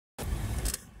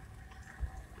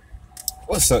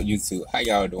What's up, YouTube? How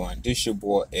y'all doing? This your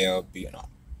boy LB, and I'm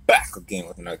back again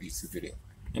with another YouTube video.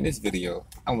 In this video,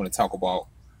 I want to talk about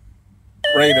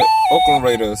Oakland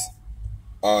Raiders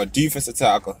defensive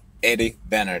tackle Eddie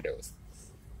Vanderdoes.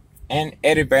 And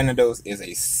Eddie Vanderdoes is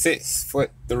a 6'3",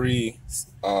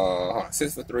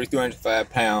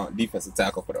 305-pound defensive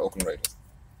tackle for the Oakland Raiders.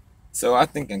 So I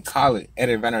think in college,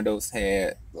 Eddie Vanderdoes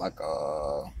had like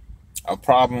a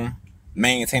problem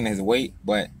maintaining his weight,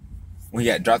 but when he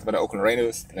got drafted by the Oakland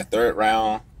Raiders in the 3rd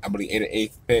round, I believe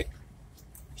 88th pick,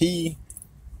 he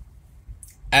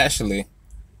actually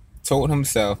told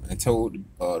himself and told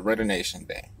Raider Nation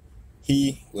that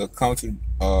he will come to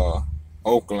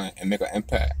Oakland and make an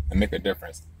impact and make a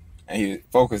difference. And his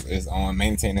focus is on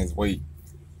maintaining his weight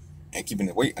and keeping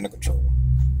the weight under control.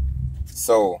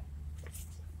 So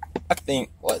I think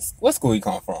what school he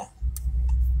come from?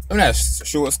 I'm not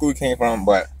sure what school he came from,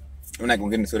 but I'm not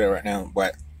gonna get into that right now.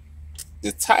 But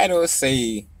the title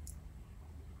say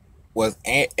was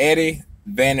Eddie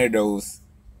Vanderdoes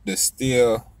the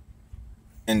steal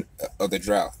of the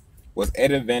draft. Was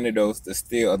Eddie Vanderdoes the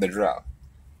steal of the draft?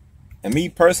 And me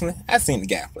personally, I seen the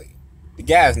guy play. The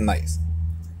guy's nice.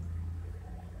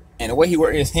 And the way he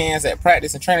worked his hands at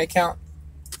practice and training camp,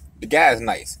 the guy's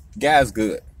nice. The guy's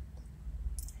good.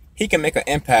 He can make an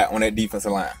impact on that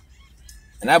defensive line.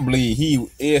 And I believe he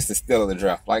is the steal of the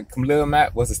draft. Like Khalil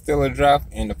Mack was the steal of the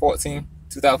draft in the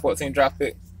 2014 draft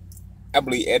pick. I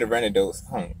believe Eddie Vanderdoes.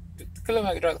 Khalil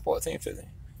Mack drafted 14, 15.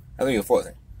 I think it was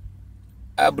 14.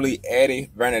 I believe Eddie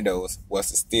Vanderdoes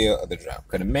was the steal of the draft.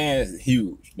 Because the man is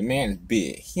huge. The man is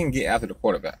big. He can get after the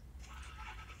quarterback.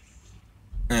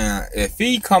 If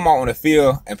he come out on the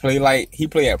field and play like he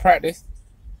played at practice,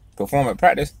 perform at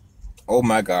practice, oh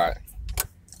my God.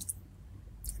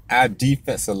 Our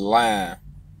defensive line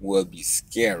will be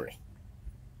scary.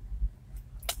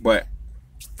 But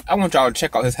I want y'all to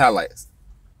check out his highlights.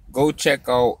 Go check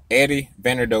out Eddie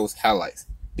Vanderdoes' highlights.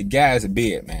 The guy's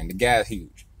big, man. The guy's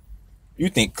huge. You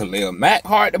think Khalil Mack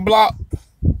hard to block?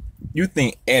 You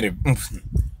think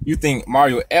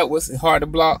Mario Edwards is hard to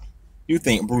block? You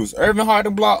think Bruce Irvin hard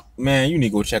to block? Man, you need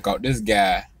to go check out this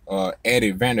guy,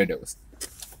 Eddie Vanderdoes.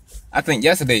 I think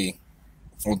yesterday,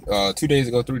 2 days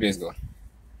ago, 3 days ago,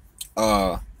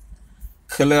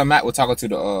 Khalil Mack was talking to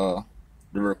the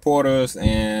reporters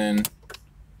and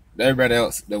everybody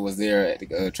else that was there at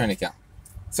the training camp.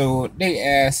 So they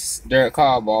asked Derek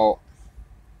Carr about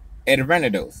Eddie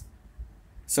Vanderdoes.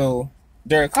 So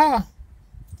Derek Carr,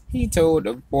 he told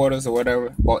the reporters or whatever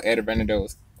about Eddie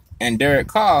Vanderdoes, and Derek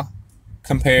Carr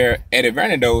compared Eddie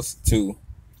Vanderdoes to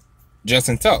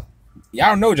Justin Tuck.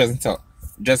 Y'all know Justin Tuck.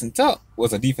 Justin Tuck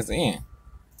was a defensive end.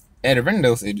 Eddie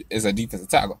Vanderdoes is a defensive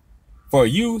tackle. For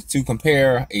you to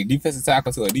compare a defensive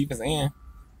tackle to a defensive end,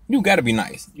 you got to be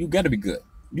nice. You got to be good.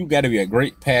 You got to be a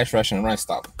great pass rush and run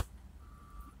stopper.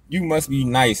 You must be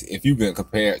nice if you get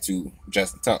compared to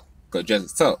Justin Tuck, because Justin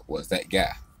Tuck was that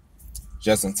guy.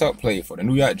 Justin Tuck played for the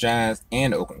New York Giants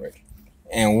and the Oakland Raiders.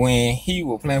 And when he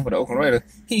was playing for the Oakland Raiders,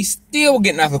 he's still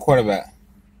getting after the quarterback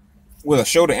with a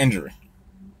shoulder injury.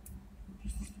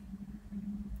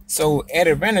 So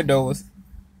Eddie Vanderdoes,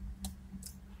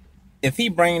 if he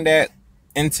bring that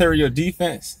interior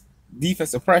defensive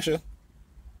pressure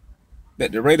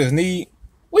that the Raiders need,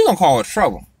 we gonna cause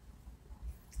trouble.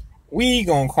 We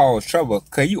gonna cause trouble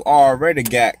because you already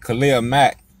got Khalil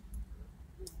Mack,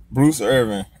 Bruce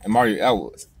Irvin, and Mario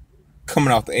Edwards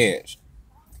coming off the edge.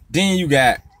 Then you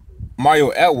got Mario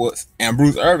Edwards and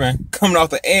Bruce Irvin coming off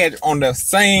the edge on the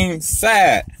same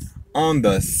side.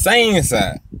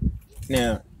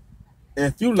 Now,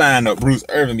 if you line up Bruce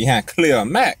Irvin behind Khalil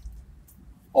Mack,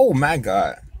 oh my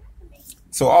God.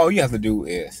 So all you have to do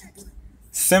is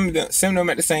send them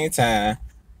at the same time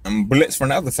and blitz from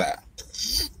the other side.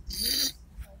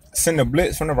 Send the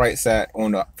blitz from the right side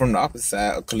from the opposite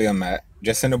side of Khalil Mack.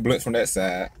 Just send the blitz from that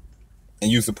side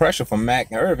and use the pressure from Mack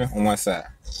and Irvin on one side.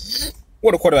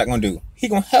 What the quarterback gonna do? He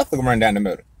gonna have to run down the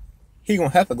middle. He gonna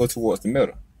have to go towards the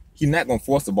middle. He's not gonna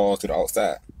force the ball to the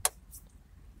outside.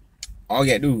 All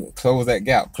you gotta do is close that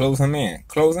gap. Close him in.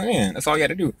 Close him in. That's all you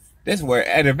gotta do. This is where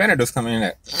Eddie Vanderdoes come in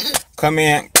at. Come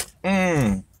in,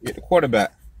 get the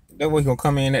quarterback. That way he gonna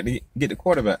come in at get the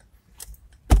quarterback.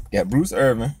 Got Bruce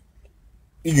Irvin.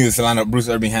 You can just line up Bruce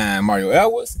Irvin behind Mario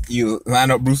Edwards. You line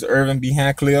up Bruce Irvin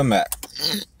behind Khalil Mack.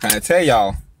 Can I tell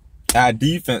y'all, our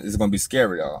defense is gonna be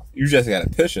scary, y'all. You just gotta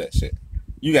picture that shit.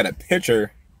 You gotta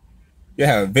picture. You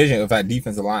have a vision of our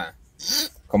defensive line.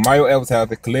 Cause Mario Edwards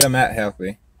healthy, Khalil Mack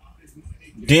healthy.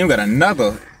 Then we got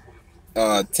another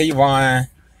Tavon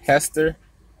Hester.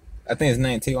 I think his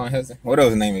name Tavon Hester.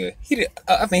 Whatever his name is.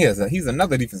 I think he's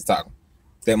another defensive tackle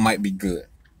that might be good.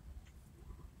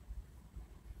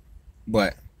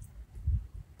 But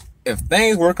if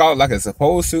things work out like it's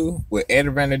supposed to with Eddie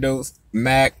Vanderdoes,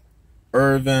 Mac,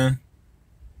 Irvin,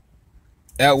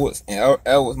 Edwards, and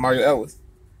Mario Edwards,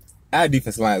 our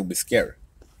defense line will be scary.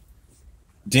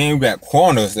 Then we got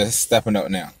corners that's stepping up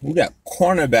now. We got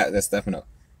cornerback that's stepping up.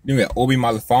 Then we got Obi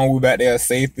Malifonwu back there,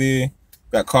 safety. We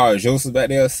got Carl Joseph back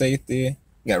there, safety.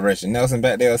 We got Reggie Nelson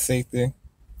back there, safety.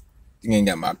 Then we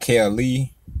got Michael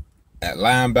Lee at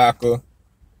linebacker.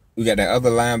 We got that other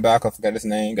linebacker, I forgot his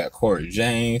name. We got Corey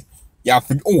James. Y'all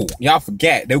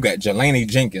forgot they got Jelani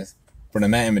Jenkins from the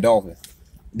Miami Dolphins.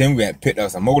 Then we got picked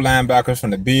up some more linebackers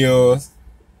from the Bills.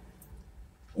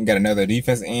 We got another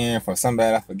defense end from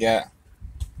somebody I forgot.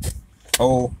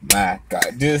 Oh my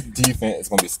God, this defense is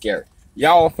gonna be scary.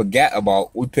 Y'all forgot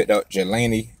about we picked up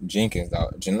Jelani Jenkins,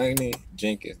 dog. Jelani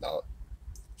Jenkins, dog.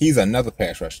 He's another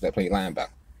pass rusher that played linebacker.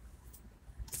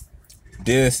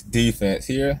 This defense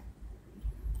here.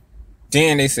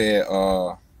 Then they said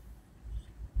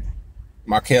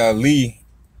Michael Lee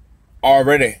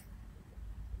already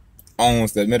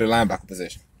owns the middle linebacker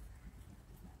position.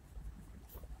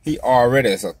 He already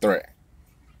is a threat.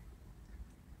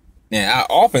 Now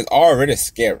our offense already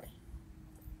scary.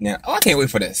 Now I can't wait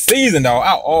for that season, though.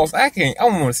 I want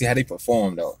to see how they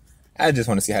perform, though. I just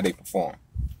want to see how they perform.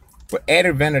 But Eddie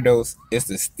Vanderdoes is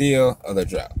the steal of the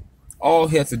draft. All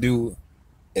he has to do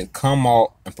is come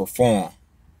out and perform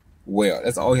well.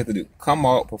 That's all he has to do. Come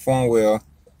out, perform well,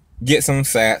 get some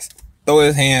sacks, throw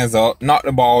his hands up, knock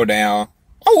the ball down.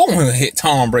 I want him to hit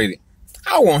Tom Brady.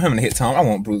 I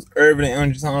want Bruce Irvin to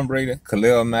injure Tom Brady,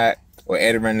 Khalil Mack, or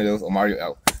Eddie Vanderdoes, or Mario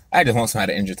Allen. I just want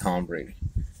somebody to injure Tom Brady.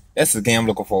 That's the game I'm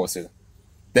looking forward to.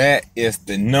 That is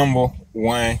the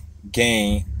 #1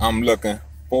 game I'm looking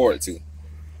forward to.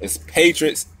 It's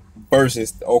Patriots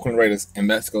versus the Oakland Raiders in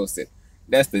Mexico City.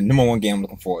 That's the #1 game I'm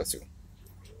looking forward to.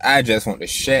 I just want to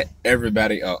shut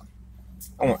everybody up.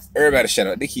 I want everybody to shut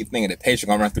up. They keep thinking the Patriots are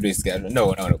going to run through their schedule.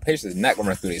 No. Patriots is not going to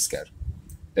run through their schedule.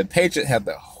 The Patriots have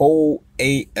the whole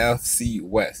AFC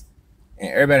West. And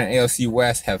everybody in the AFC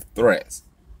West have threats.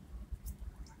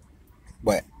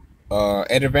 But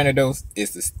Eddie Vanderdoes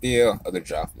is the steal of the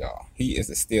draft, y'all. He is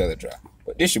the steal of the draft.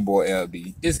 But this your boy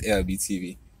LB. This is LB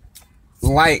TV.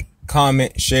 Like,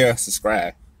 comment, share,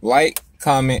 subscribe. Like,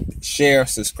 comment, share,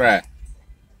 subscribe.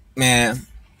 Man,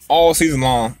 all season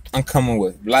long, I'm coming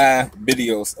with live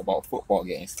videos about football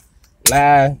games.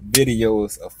 Live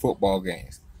videos of football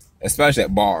games. Especially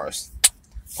at bars.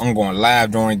 I'm going live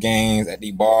during games at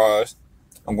the bars.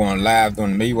 I'm going live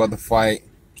during the Mayweather fight.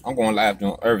 I'm going live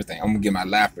doing everything. I'm going to get my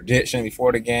live prediction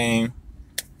before the game.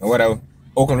 Or whatever.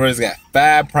 Oakland Raiders got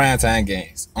 5 primetime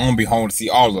games. I'm going to be home to see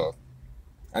all of them.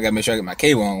 I got to make sure I get my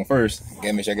cable on first.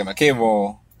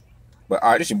 But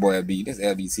alright, this your boy LB. This is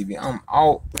LB TV. I'm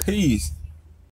out. Peace.